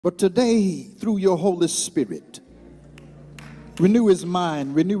But today, through your Holy Spirit, renew his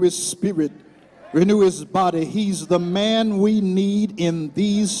mind, renew his spirit, renew his body. He's the man we need in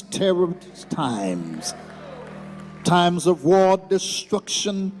these terrible times. Times of war,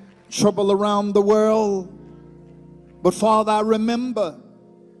 destruction, trouble around the world. But Father, I remember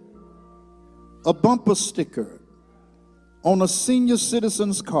a bumper sticker on a senior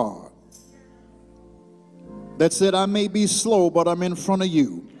citizen's car that said, I may be slow, but I'm in front of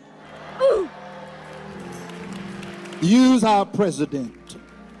you. Ooh. Use our president.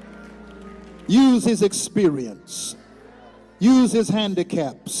 Use his experience. Use his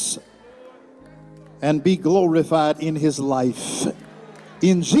handicaps. And be glorified in his life.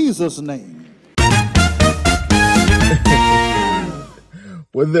 In Jesus' name.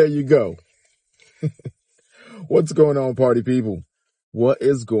 Well, there you go. What's going on, party people? What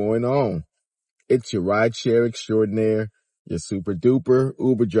is going on? It's your rideshare extraordinaire, your super duper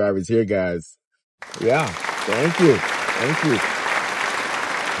Uber drivers here, guys. Yeah, thank you. Thank you.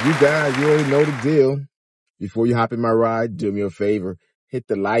 You guys, you already know the deal. Before you hop in my ride, do me a favor. Hit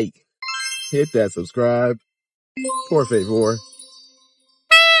the like. Hit that subscribe. Por favor.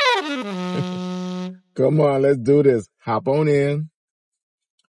 Come on, let's do this. Hop on in.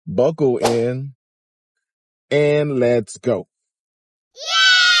 Buckle in. And let's go.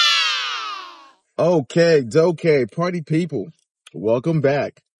 Okay, party people, welcome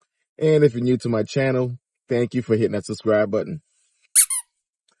back. And if you're new to my channel, thank you for hitting that subscribe button.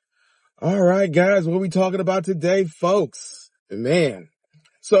 All right, guys, what are we talking about today, folks? Man,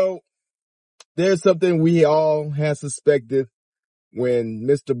 so there's something we all had suspected when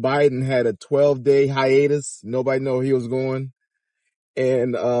Mr. Biden had a 12-day hiatus. Nobody knew where he was going.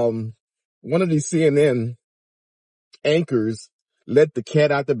 And one of these CNN anchors let the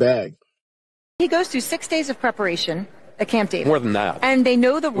cat out the bag. He goes through 6 days of preparation at Camp David. More than that. And they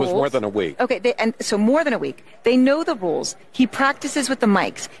know the rules. It was more than a week. Okay, so more than a week. They know the rules. He practices with the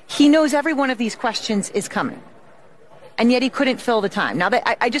mics. He knows every one of these questions is coming. And yet he couldn't fill the time. Now,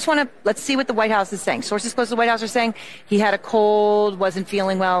 I just want to, let's see what the White House is saying. Sources close to the White House are saying he had a cold, wasn't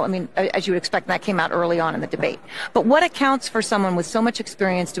feeling well. I mean, as you would expect, that came out early on in the debate. But what accounts for someone with so much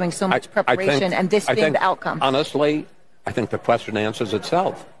experience doing so much preparation and this being the outcome? Honestly, I think the question answers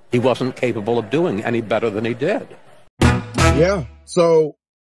itself. He wasn't capable of doing any better than he did. Yeah. So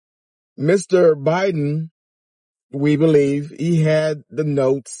Mr. Biden, we believe he had the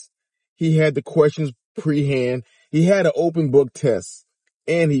notes. He had the questions pre-hand. He had an open book test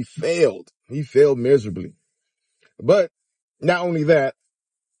and he failed. He failed miserably. But not only that,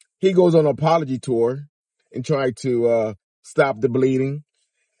 he goes on an apology tour and tried to stop the bleeding.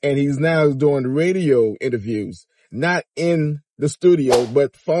 And he's now doing radio interviews, not in the studio,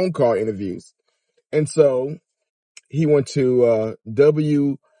 but phone call interviews. And so he went to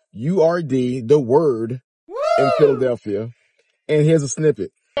WURD, the WURD, in Philadelphia. And here's a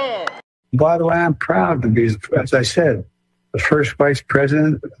snippet. By the way, I'm proud to be, as I said, the first vice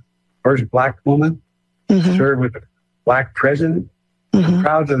president, first black woman, serve with a black president. I'm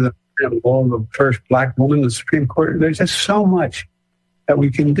proud of the first black woman in the Supreme Court. There's just so much that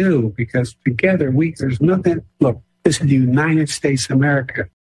we can do because together there's nothing. Look, this is the United States of America.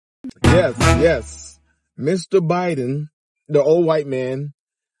 Yes. Mr. Biden, the old white man,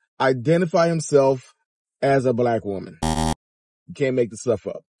 identify himself as a black woman. You can't make this stuff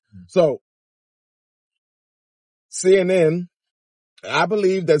up. So, CNN, I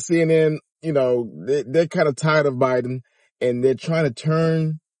believe that CNN, they're kind of tired of Biden and they're trying to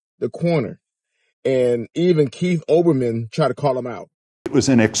turn the corner. And even Keith Olbermann tried to call him out. It was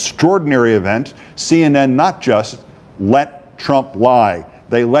an extraordinary event. CNN not just let Trump lie.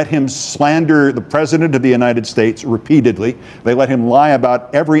 They let him slander the president of the United States repeatedly. They let him lie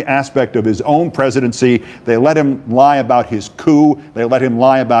about every aspect of his own presidency. They let him lie about his coup. They let him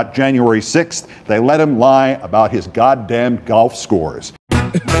lie about January 6th. They let him lie about his goddamn golf scores.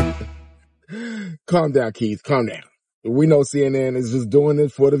 Calm down, Keith. Calm down. We know CNN is just doing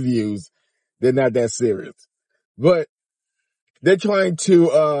it for the views. They're not that serious. But they're trying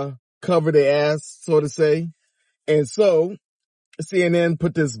to cover their ass, so to say. And so CNN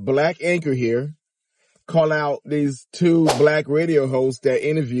put this black anchor here, call out these two black radio hosts that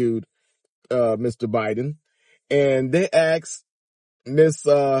interviewed Mr. Biden. And they asked Miss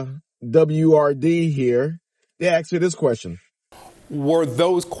WURD here, they asked her this question. Were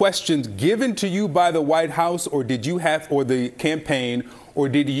those questions given to you by the White House or or the campaign, or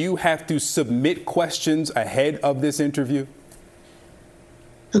did you have to submit questions ahead of this interview?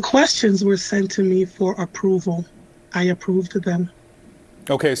 The questions were sent to me for approval. I approved them.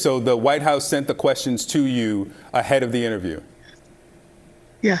 Okay, so the White House sent the questions to you ahead of the interview.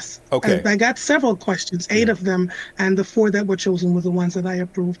 Yes. Okay. I got several questions, 8 of them, and the 4 that were chosen were the ones that I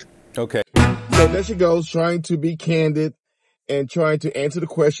approved. Okay. So there she goes, trying to be candid and trying to answer the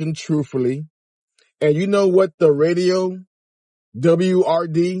question truthfully. And you know what the radio,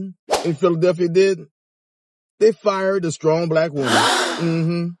 WRD in Philadelphia did? They fired a strong black woman.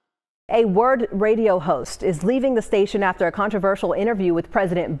 Mm-hmm. A WURD radio host is leaving the station after a controversial interview with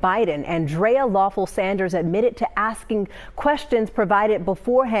President Biden. Andrea Lawful Sanders admitted to asking questions provided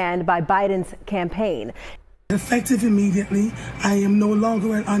beforehand by Biden's campaign. Effective immediately, I am no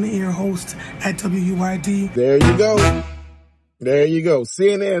longer an on-air host at WURD. There you go. There you go.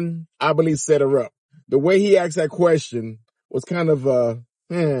 CNN, I believe, set her up. The way he asked that question was kind of,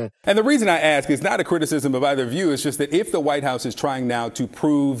 And the reason I ask is not a criticism of either view. It's just that if the White House is trying now to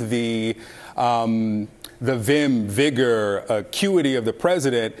prove the vim, vigor, acuity of the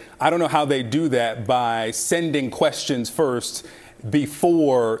president, I don't know how they do that by sending questions first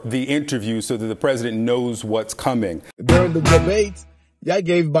before the interview so that the president knows what's coming. During the debate, y'all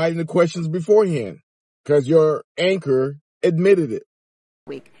gave Biden the questions beforehand because your anchor admitted it.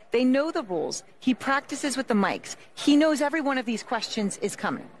 They know the rules. He practices with the mics. He knows every one of these questions is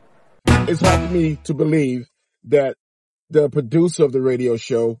coming. It's hard for me to believe that the producer of the radio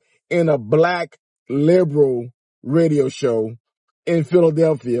show in a black liberal radio show in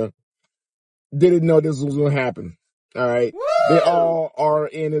Philadelphia didn't know this was going to happen. All right. Woo! They all are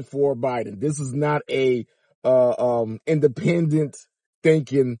in it for Biden. This is not a independent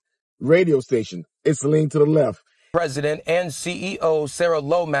thinking radio station. It's leaned to the left. President and CEO Sarah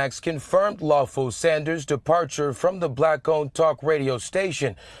Lomax confirmed Lawful Sanders' departure from the black-owned talk radio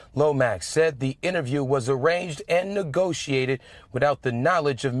station. Lomax said the interview was arranged and negotiated without the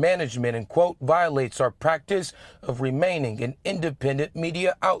knowledge of management and, quote, violates our practice of remaining an independent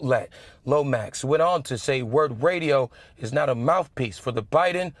media outlet. Lomax went on to say WURD Radio is not a mouthpiece for the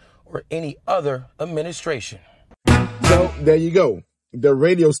Biden or any other administration. So there you go. The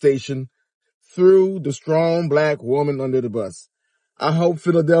radio station threw the strong black woman under the bus. I hope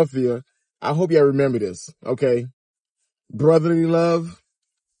Philadelphia, I hope y'all remember this, okay? Brotherly love.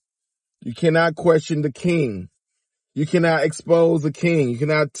 You cannot question the king. You cannot expose the king. You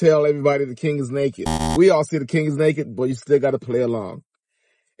cannot tell everybody the king is naked. We all see the king is naked, but you still got to play along.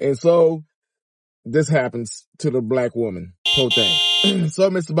 And so this happens to the black woman. Poor thing. So,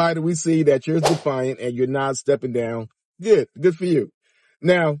 Mr. Biden, we see that you're defiant and you're not stepping down. Good. Good for you.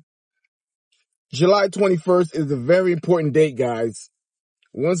 Now, July 21st is a very important date, guys.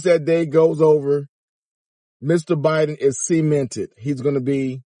 Once that day goes over, Mr. Biden is cemented. He's going to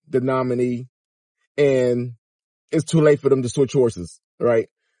be the nominee, and it's too late for them to switch horses, right?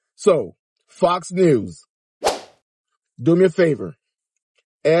 So, Fox News, do me a favor.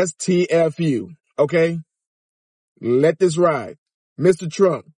 STFU, okay? Let this ride. Mr.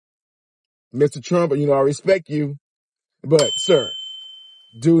 Trump, you know, I respect you, but, sir,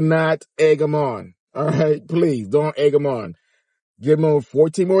 do not egg him on. All right, please don't egg him on. Give him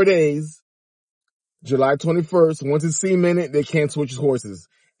 14 more days. July 21st, once it's cemented, they can't switch horses.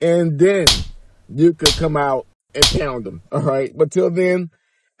 And then you could come out and pound him. All right. But till then,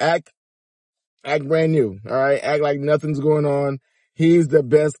 act brand new. All right. Act like nothing's going on. He's the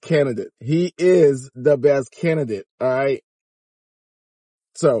best candidate. He is the best candidate. All right.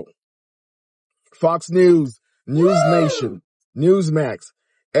 So, Fox News, News Nation, Newsmax,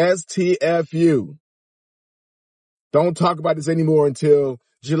 STFU. Don't talk about this anymore until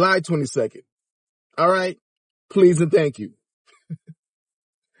July 22nd. All right? Please and thank you.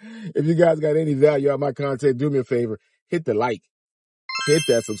 If you guys got any value out of my content, do me a favor. Hit the like. Hit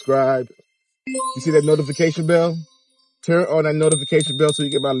that subscribe. You see that notification bell? Turn on that notification bell so you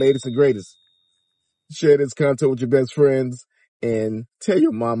get my latest and greatest. Share this content with your best friends and tell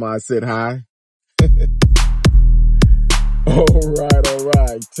your mama I said hi. All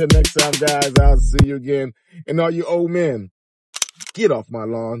right. Till next time, guys, I'll see you again. And all you old men, get off my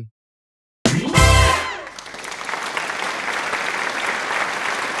lawn.